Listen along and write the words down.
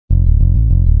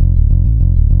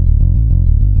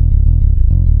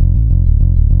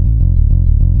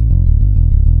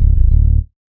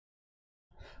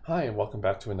Hi, and welcome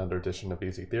back to another edition of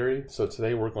Easy Theory. So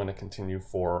today we're going to continue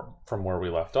from where we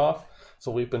left off.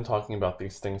 So we've been talking about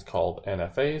these things called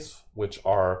NFAs, which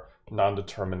are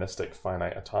non-deterministic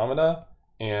finite automata,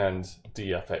 and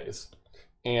DFAs.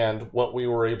 And what we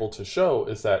were able to show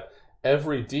is that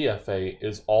every DFA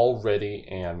is already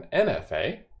an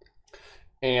NFA.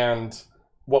 And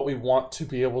what we want to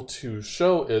be able to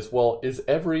show is, well, is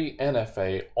every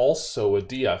NFA also a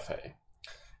DFA?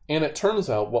 And it turns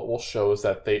out what we'll show is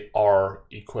that they are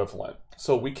equivalent.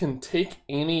 So we can take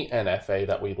any NFA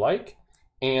that we like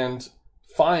and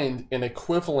find an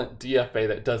equivalent DFA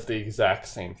that does the exact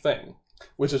same thing,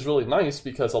 which is really nice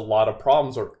because a lot of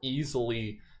problems are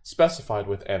easily specified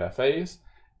with NFAs,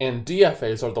 and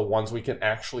DFAs are the ones we can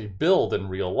actually build in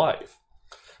real life.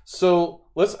 So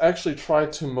let's actually try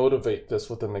to motivate this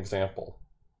with an example.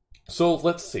 So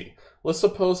let's see. Let's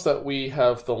suppose that we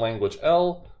have the language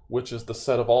L, which is the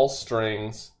set of all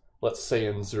strings, let's say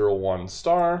in 0, 1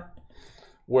 star,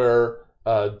 where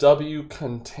W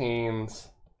contains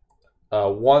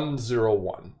 1, 0,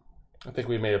 1. I think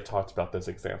we may have talked about this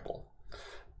example.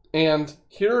 And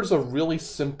here's a really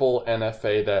simple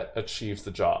NFA that achieves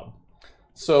the job.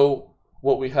 So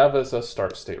what we have is a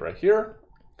start state right here,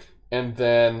 and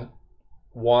then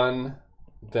 1,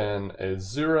 then a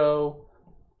 0,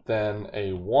 then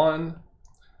a 1,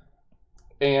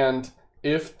 and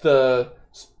if the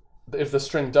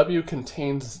string W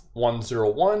contains 1, 0,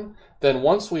 1, then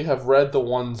once we have read the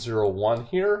 1, 0, 1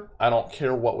 here, I don't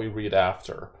care what we read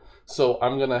after. So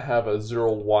I'm going to have a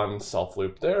 0, 1 self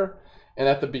loop there, and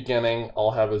at the beginning I'll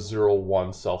have a 0,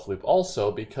 1 self loop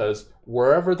also, because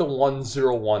wherever the 1,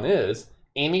 0, 1 is,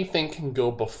 anything can go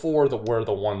before where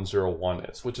the 1, 0, 1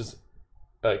 is, which is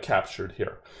captured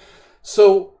here.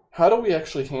 So how do we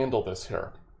actually handle this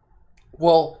here?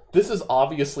 Well, this is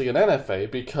obviously an NFA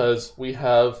because we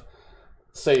have,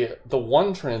 say, the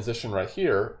 1 transition right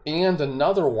here and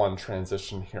another 1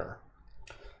 transition here.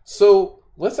 So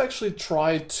let's actually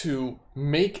try to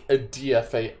make a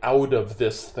DFA out of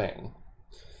this thing.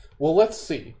 Well, let's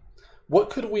see. What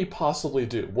could we possibly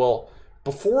do? Well,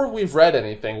 before we've read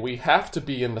anything, we have to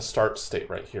be in the start state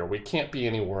right here. We can't be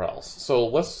anywhere else.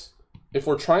 So if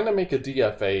we're trying to make a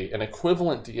DFA, an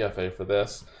equivalent DFA for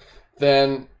this,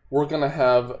 then we're going to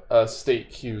have a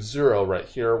state Q0 right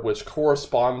here, which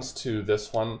corresponds to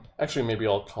this one. Actually, maybe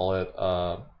I'll call it,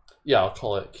 I'll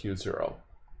call it Q0.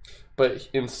 But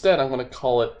instead, I'm going to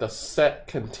call it the set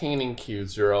containing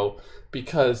Q0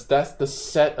 because that's the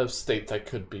set of states I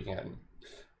could be in.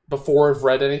 Before I've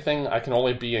read anything, I can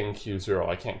only be in Q0.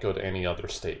 I can't go to any other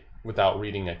state without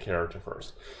reading a character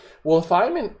first. Well, if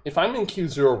I'm in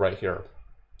Q0 right here,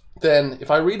 then if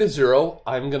I read a 0,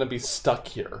 I'm going to be stuck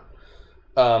here.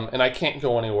 And I can't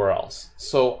go anywhere else.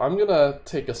 So I'm going to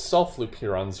take a self loop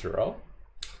here on 0.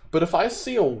 But if I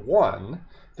see a 1,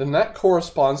 then that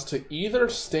corresponds to either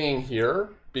staying here,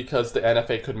 because the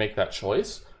NFA could make that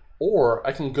choice, or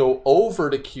I can go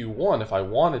over to Q1 if I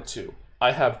wanted to.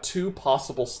 I have 2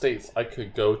 possible states I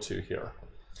could go to here.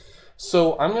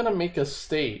 So I'm going to make a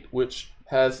state which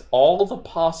has all the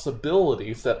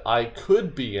possibilities that I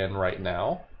could be in right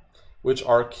now, which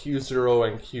are Q0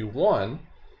 and Q1,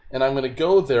 and I'm going to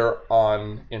go there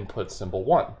on input symbol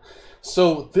 1.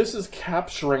 So this is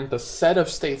capturing the set of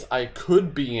states I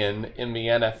could be in the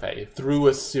NFA through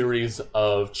a series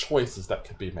of choices that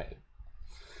could be made.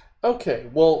 Okay,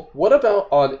 well, what about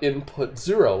on input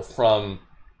 0 from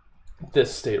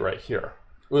this state right here?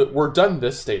 We're done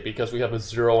this state because we have a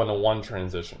 0 and a 1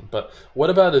 transition, but what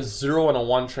about a 0 and a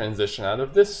 1 transition out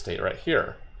of this state right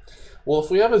here? Well,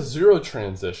 if we have a 0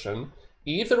 transition,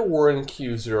 either we're in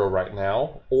Q0 right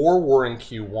now, or we're in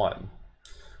Q1.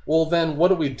 Well, then what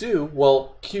do we do?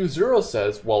 Well, Q0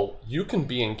 says, well, you can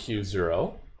be in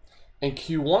Q0, and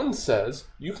Q1 says,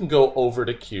 you can go over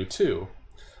to Q2.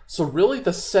 So really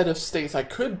the set of states I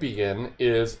could be in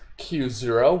is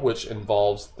Q0, which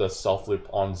involves the self loop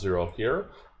on 0 here,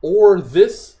 or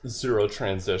this 0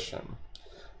 transition.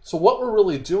 So what we're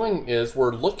really doing is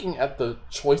we're looking at the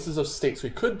choices of states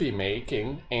we could be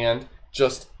making and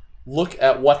just look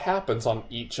at what happens on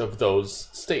each of those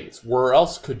states. Where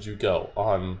else could you go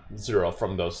on 0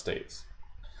 from those states?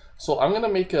 So I'm going to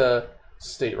make a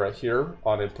state right here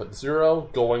on input 0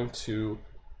 going to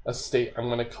a state I'm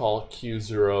going to call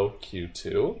Q0,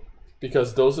 Q2,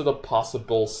 because those are the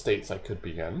possible states I could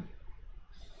be in.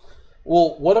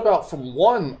 Well, what about from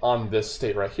 1 on this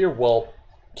state right here? Well,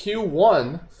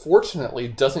 Q1, fortunately,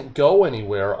 doesn't go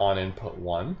anywhere on input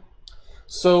 1.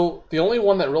 So the only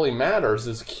one that really matters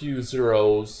is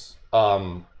Q0's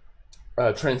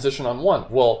transition on 1.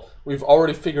 Well, we've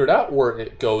already figured out where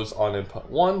it goes on input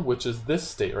 1, which is this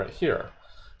state right here.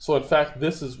 So in fact,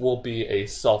 will be a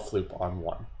self loop on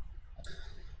 1.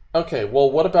 Okay,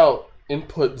 well, what about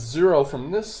input 0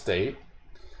 from this state?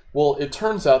 Well, it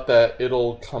turns out that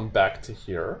it'll come back to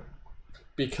here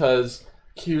because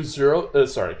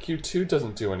Q2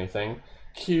 doesn't do anything.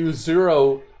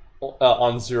 Q0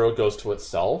 on 0 goes to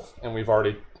itself, and we've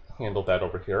already handled that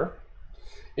over here.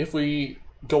 If we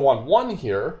go on 1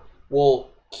 here,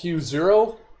 well,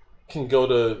 Q0 can go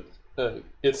to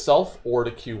itself or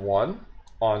to Q1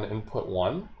 on input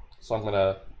 1. So I'm going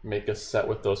to make a set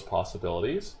with those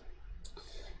possibilities.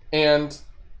 And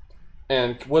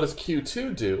what does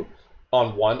Q2 do?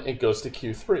 On 1, it goes to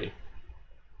Q3.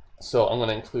 So I'm going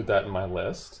to include that in my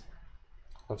list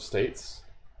of states.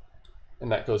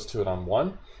 And that goes to it on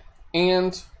 1.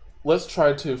 And let's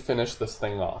try to finish this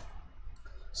thing off.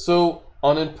 So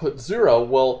on input 0,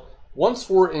 well, once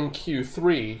we're in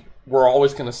Q3, we're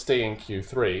always going to stay in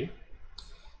Q3.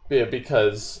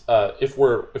 Because if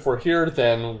we're here,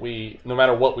 then no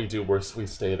matter what we do, we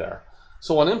stay there.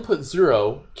 So on input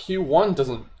 0,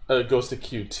 Q1 goes to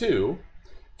Q2,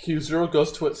 Q0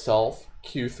 goes to itself,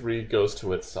 Q3 goes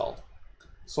to itself.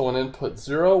 So on input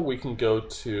 0, we can go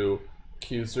to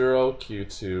Q0,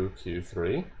 Q2,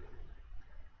 Q3.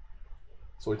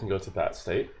 So we can go to that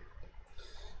state.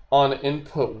 On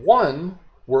input 1,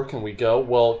 where can we go?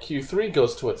 Well, Q3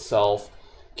 goes to itself,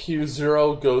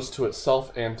 Q0 goes to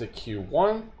itself and to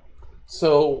Q1.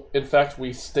 So in fact,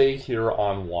 we stay here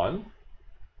on 1.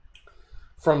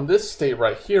 From this state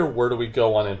right here, where do we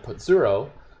go on input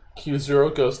 0?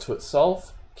 Q0 goes to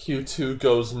itself, Q2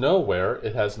 goes nowhere,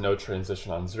 it has no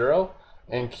transition on 0,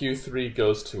 and Q3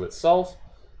 goes to itself.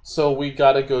 So we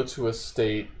got to go to a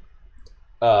state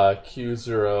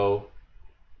Q0,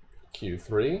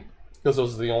 Q3, because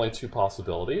those are the only two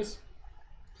possibilities.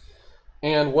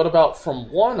 And what about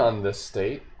from 1 on this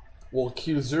state? Well,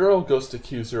 Q0 goes to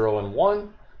Q0 and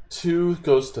 1, 2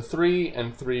 goes to 3,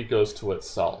 and 3 goes to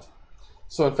itself.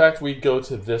 So in fact, we go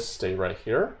to this state right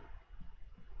here.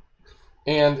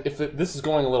 And if this is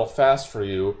going a little fast for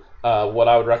you, what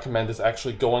I would recommend is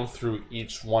actually going through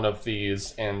each one of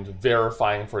these and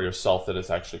verifying for yourself that it's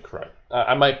actually correct.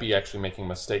 I might be actually making a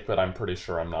mistake, but I'm pretty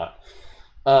sure I'm not.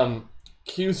 Q0,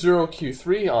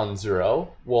 Q3 on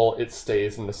 0, well, it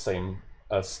stays in the same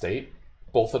state.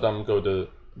 Both of them go to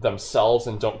themselves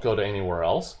and don't go to anywhere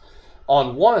else.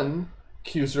 On 1,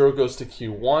 Q0 goes to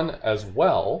Q1 as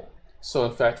well. So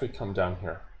in fact, we come down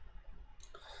here.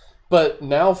 But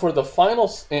now for the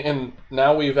final, and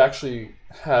now we've actually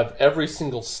have every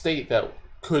single state that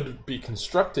could be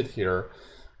constructed here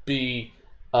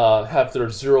have their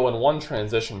 0 and 1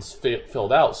 transitions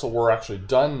filled out. So we're actually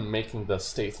done making the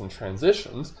states and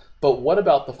transitions. But what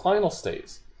about the final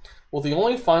states? Well, the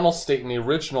only final state in the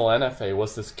original NFA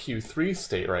was this Q3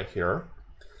 state right here.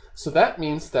 So that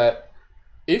means that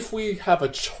if we have a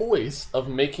choice of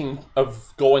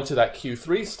going to that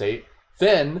Q3 state,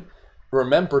 then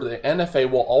remember the NFA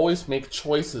will always make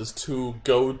choices to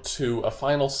go to a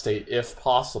final state if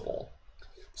possible.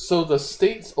 So the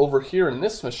states over here in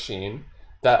this machine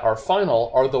that are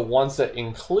final are the ones that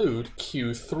include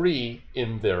Q3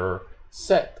 in their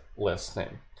set list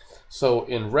name. So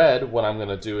in red, what I'm going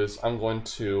to do is I'm going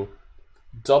to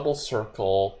double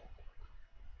circle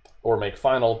or make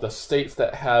final the states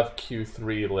that have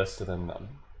Q3 listed in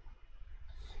them.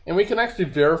 And we can actually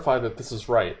verify that this is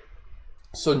right.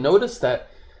 So notice that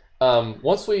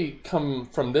once we come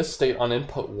from this state on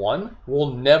input 1,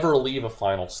 we'll never leave a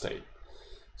final state.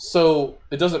 So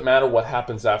it doesn't matter what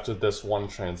happens after this one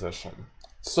transition.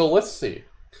 So let's see.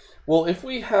 Well, if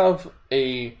we have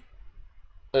a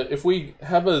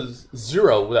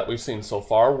 0 that we've seen so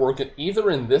far, we're either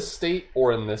in this state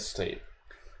or in this state.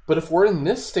 But if we're in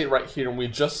this state right here and we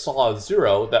just saw a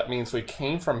 0, that means we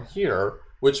came from here,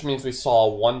 which means we saw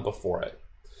a 1 before it.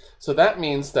 So that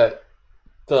means that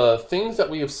the things that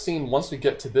we have seen once we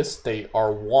get to this state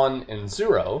are 1 and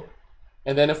 0.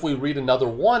 And then if we read another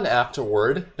 1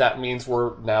 afterward, that means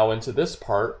we're now into this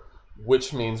part,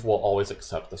 which means we'll always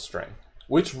accept the string,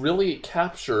 which really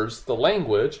captures the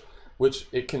language, which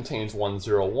it contains 1,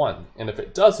 0, 1. And if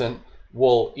it doesn't,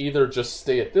 we'll either just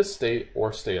stay at this state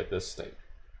or stay at this state,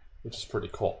 which is pretty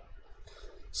cool.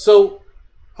 So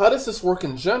how does this work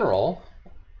in general?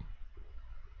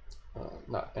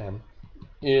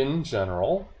 In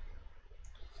general,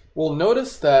 we'll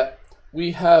notice that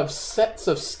we have sets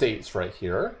of states right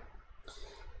here,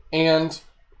 and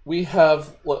we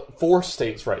have 4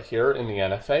 states right here in the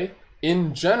NFA.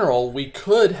 In general, we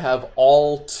could have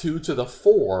all 2 to the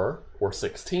 4, or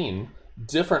 16,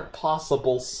 different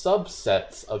possible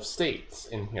subsets of states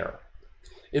in here.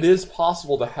 It is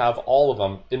possible to have all of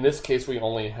them. In this case, we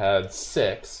only had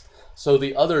 6, So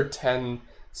the other 10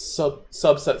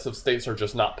 subsets of states are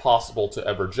just not possible to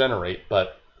ever generate,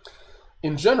 but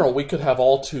in general, we could have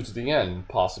all 2 to the n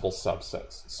possible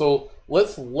subsets. So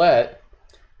let's let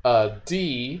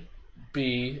D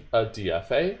be a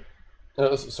DFA.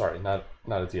 Sorry, not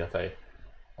a DFA.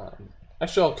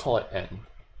 Actually, I'll call it N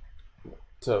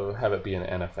to have it be an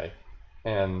NFA.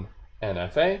 An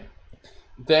NFA.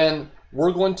 Then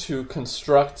we're going to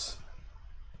construct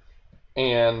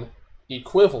an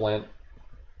equivalent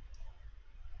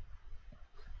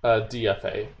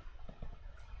DFA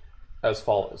as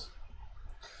follows.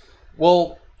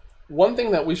 Well, one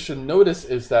thing that we should notice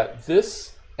is that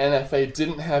this NFA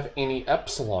didn't have any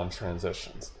epsilon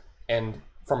transitions. And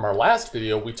from our last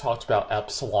video, we talked about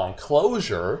Epsilon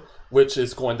Closure, which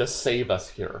is going to save us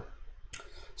here.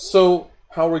 So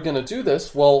how are we going to do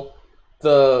this? Well,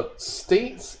 the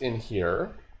states in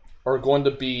here are going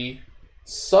to be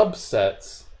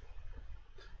subsets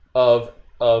of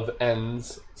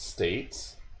n's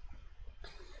states.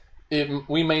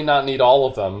 We may not need all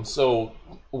of them, so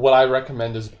what I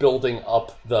recommend is building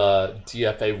up the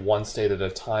DFA one state at a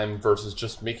time versus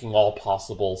just making all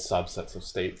possible subsets of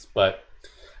states. But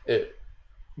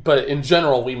in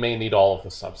general, we may need all of the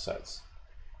subsets.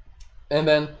 And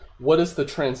then, what is the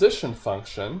transition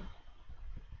function?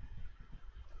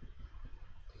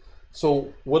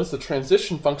 So what does the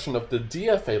transition function of the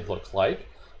DFA look like?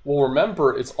 Well,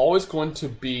 remember, it's always going to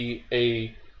be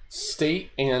a state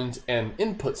and an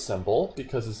input symbol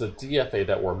because it's a DFA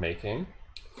that we're making.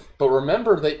 But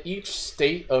remember that each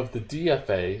state of the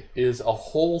DFA is a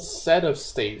whole set of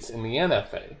states in the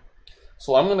NFA.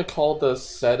 So I'm going to call the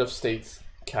set of states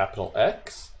capital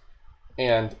X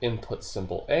and input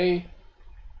symbol A.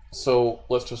 So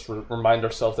let's just remind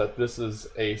ourselves that this is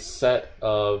a set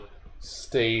of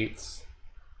states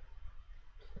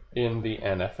in the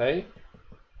NFA.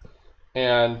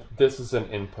 And this is an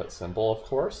input symbol, of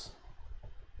course.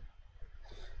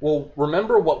 Well,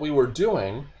 remember what we were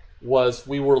doing was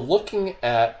we were looking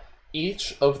at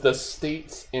each of the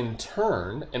states in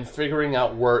turn and figuring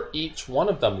out where each one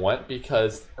of them went,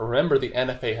 because remember, the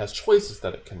NFA has choices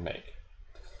that it can make.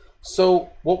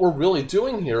 So what we're really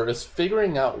doing here is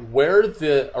figuring out where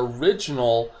the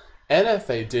original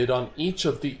NFA did on each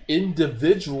of the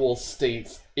individual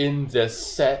states in this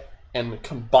set and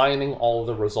combining all of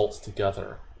the results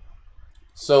together.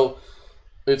 So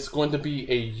it's going to be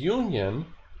a union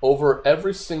over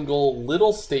every single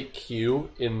little state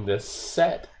Q in this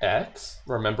set X.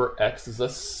 Remember, X is a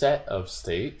set of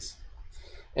states.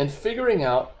 And figuring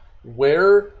out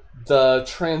where the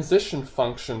transition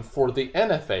function for the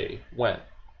NFA went.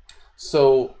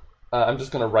 So I'm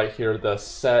just going to write here the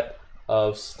set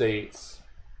of states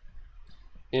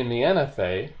in the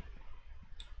NFA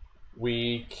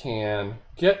we can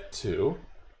get to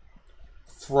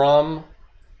from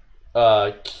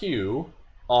Q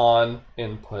on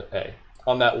input A,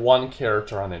 on that one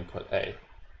character on input A.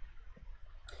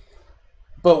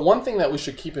 But one thing that we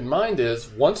should keep in mind is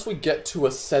once we get to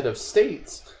a set of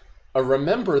states,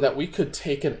 remember that we could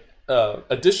take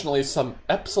additionally some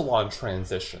epsilon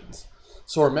transitions.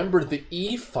 So remember the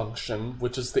E function,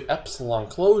 which is the epsilon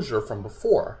closure from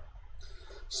before.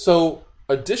 So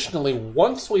additionally,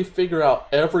 once we figure out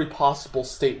every possible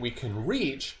state we can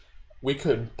reach, we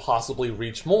could possibly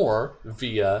reach more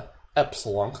via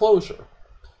epsilon closure.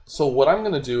 So what I'm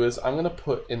going to do is I'm going to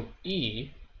put an E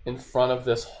in front of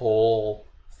this whole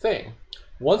thing.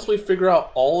 Once we figure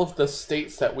out all of the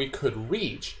states that we could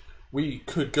reach, we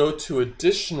could go to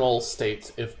additional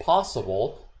states if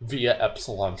possible via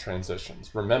epsilon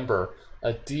transitions. Remember,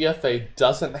 a DFA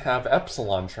doesn't have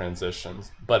epsilon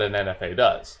transitions, but an NFA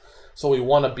does. So we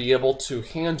want to be able to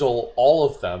handle all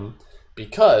of them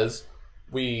because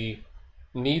we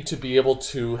need to be able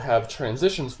to have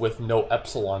transitions with no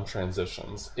epsilon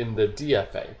transitions in the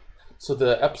DFA. So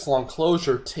the epsilon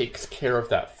closure takes care of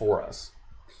that for us.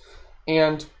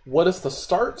 And what is the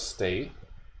start state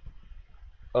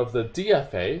of the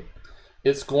DFA?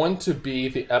 It's going to be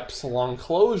the epsilon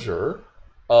closure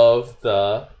of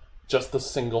just the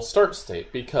single start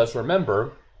state, because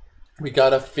remember, we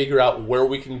got to figure out where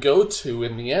we can go to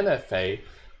in the NFA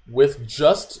with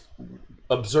just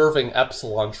observing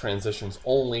epsilon transitions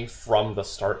only from the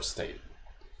start state.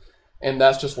 And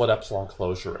that's just what epsilon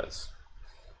closure is.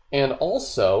 And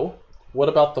also, what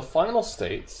about the final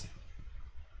states?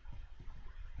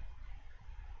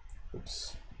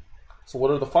 Oops. So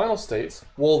what are the final states?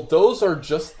 Well, those are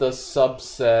just the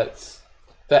subsets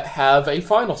that have a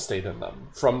final state in them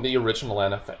from the original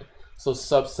NFA. So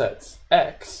subsets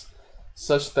X,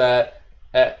 such that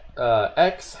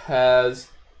X has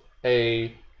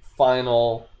a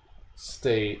final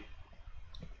state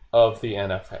of the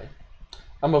NFA.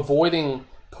 I'm avoiding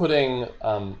putting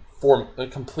a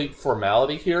complete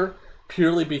formality here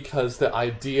purely because the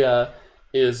idea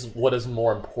is what is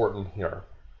more important here.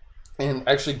 And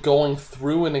actually going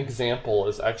through an example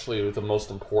is actually the most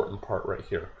important part right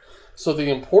here. So the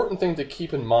important thing to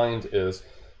keep in mind is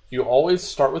you always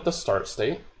start with the start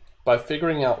state by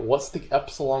figuring out what's the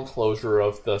epsilon closure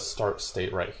of the start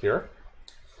state right here.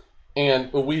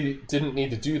 And we didn't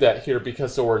need to do that here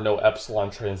because there were no epsilon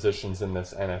transitions in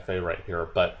this NFA right here.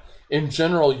 But in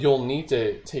general, you'll need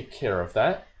to take care of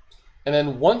that. And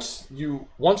then once you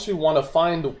want to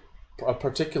find a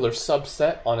particular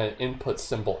subset on an input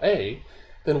symbol A,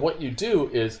 then what you do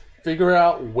is figure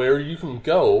out where you can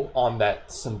go on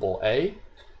that symbol A,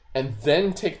 and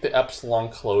then take the epsilon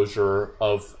closure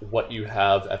of what you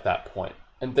have at that point.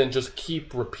 And then just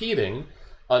keep repeating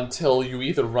until you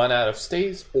either run out of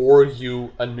states or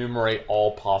you enumerate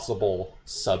all possible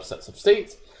subsets of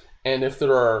states. And if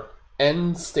there are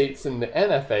n states in the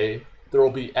NFA, there will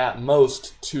be at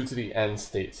most 2 to the n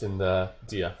states in the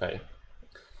DFA.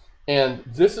 And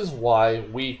this is why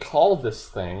we call this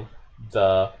thing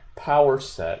the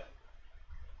powerset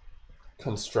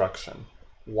construction.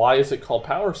 Why is it called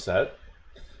powerset?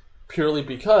 Purely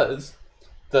because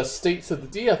the states of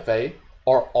the DFA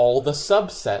are all the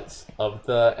subsets of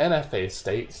the NFA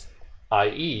states,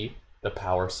 i.e. the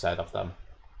power set of them.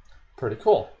 Pretty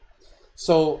cool.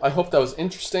 So I hope that was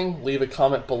interesting. Leave a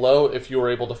comment below if you were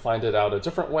able to find it out a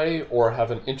different way or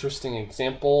have an interesting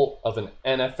example of an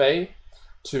NFA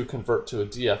to convert to a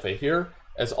DFA here.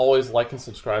 As always, like and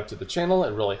subscribe to the channel.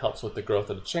 It really helps with the growth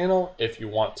of the channel. If you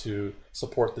want to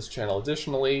support this channel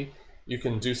additionally, you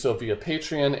can do so via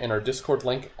Patreon and our Discord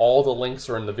link. All the links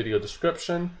are in the video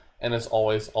description. And as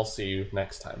always, I'll see you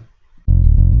next time.